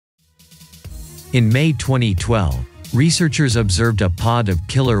In May 2012, researchers observed a pod of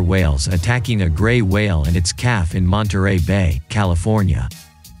killer whales attacking a gray whale and its calf in Monterey Bay, California.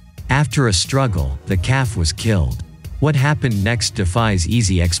 After a struggle, the calf was killed. What happened next defies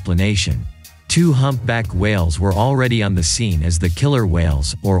easy explanation. Two humpback whales were already on the scene as the killer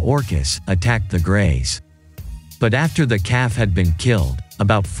whales, or orcas, attacked the greys. But after the calf had been killed,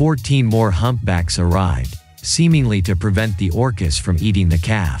 about 14 more humpbacks arrived, seemingly to prevent the orcas from eating the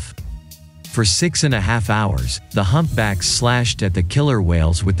calf. For 6.5 hours, the humpbacks slashed at the killer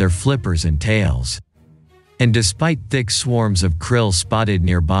whales with their flippers and tails. And despite thick swarms of krill spotted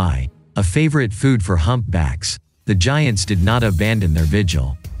nearby, a favorite food for humpbacks, the giants did not abandon their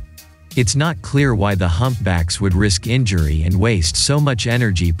vigil. It's not clear why the humpbacks would risk injury and waste so much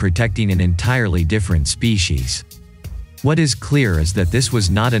energy protecting an entirely different species. What is clear is that this was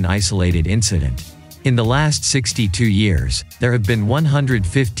not an isolated incident. In the last 62 years, there have been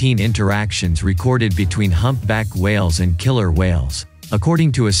 115 interactions recorded between humpback whales and killer whales,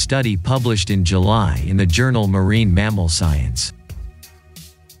 according to a study published in July in the journal Marine Mammal Science.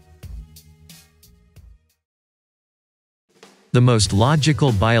 The most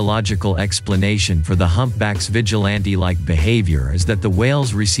logical biological explanation for the humpback's vigilante-like behavior is that the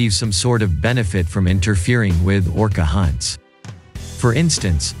whales receive some sort of benefit from interfering with orca hunts. For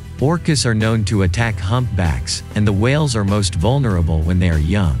instance, orcas are known to attack humpbacks, and the whales are most vulnerable when they are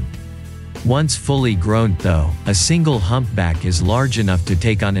young. Once fully grown, though, a single humpback is large enough to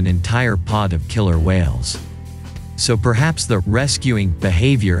take on an entire pod of killer whales. So perhaps the rescuing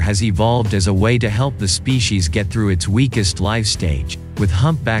behavior has evolved as a way to help the species get through its weakest life stage, with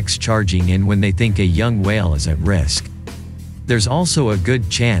humpbacks charging in when they think a young whale is at risk. There's also a good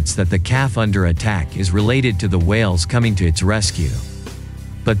chance that the calf under attack is related to the whales coming to its rescue.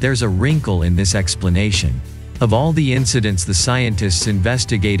 But there's a wrinkle in this explanation. Of all the incidents the scientists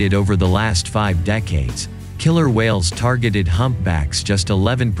investigated over the last 5 decades, killer whales targeted humpbacks just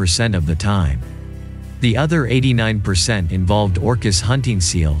 11% of the time. The other 89% involved orcas hunting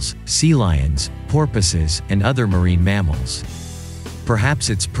seals, sea lions, porpoises, and other marine mammals.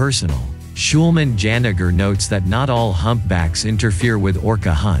 Perhaps it's personal. Schulman Janiger notes that not all humpbacks interfere with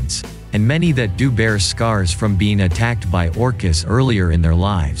orca hunts, and many that do bear scars from being attacked by orcas earlier in their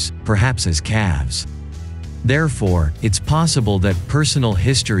lives, perhaps as calves. Therefore, it's possible that personal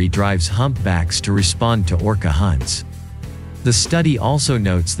history drives humpbacks to respond to orca hunts. The study also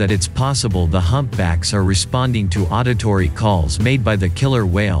notes that it's possible the humpbacks are responding to auditory calls made by the killer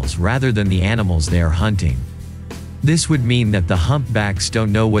whales rather than the animals they are hunting. This would mean that the humpbacks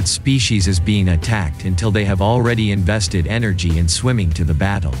don't know what species is being attacked until they have already invested energy in swimming to the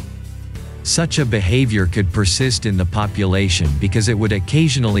battle. Such a behavior could persist in the population because it would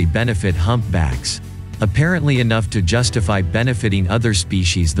occasionally benefit humpbacks, apparently enough to justify benefiting other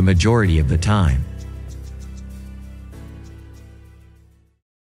species the majority of the time.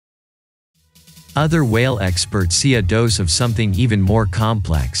 Other whale experts see a dose of something even more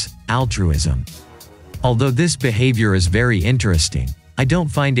complex: altruism. Although this behavior is very interesting, I don't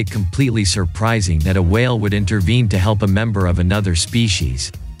find it completely surprising that a whale would intervene to help a member of another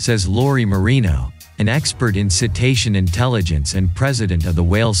species, says Lori Marino, an expert in cetacean intelligence and president of the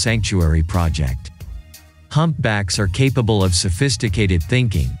Whale Sanctuary Project. Humpbacks are capable of sophisticated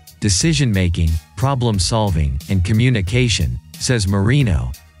thinking, decision-making, problem-solving, and communication, says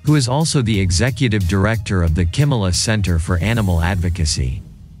Marino, who is also the executive director of the Kimmela Center for Animal Advocacy.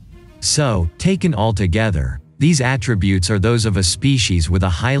 So, taken all together, these attributes are those of a species with a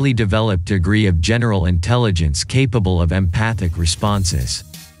highly developed degree of general intelligence capable of empathic responses.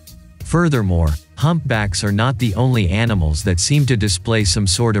 Furthermore, humpbacks are not the only animals that seem to display some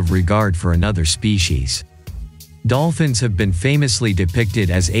sort of regard for another species. Dolphins have been famously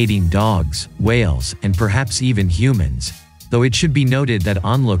depicted as aiding dogs, whales, and perhaps even humans, though it should be noted that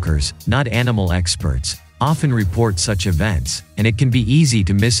onlookers, not animal experts, often report such events, and it can be easy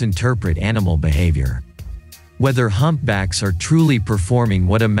to misinterpret animal behavior. Whether humpbacks are truly performing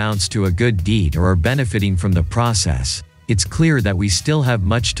what amounts to a good deed or are benefiting from the process, it's clear that we still have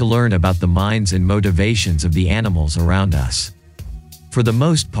much to learn about the minds and motivations of the animals around us. For the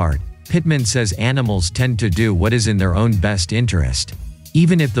most part, Pittman says animals tend to do what is in their own best interest,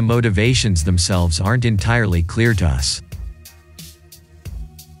 even if the motivations themselves aren't entirely clear to us.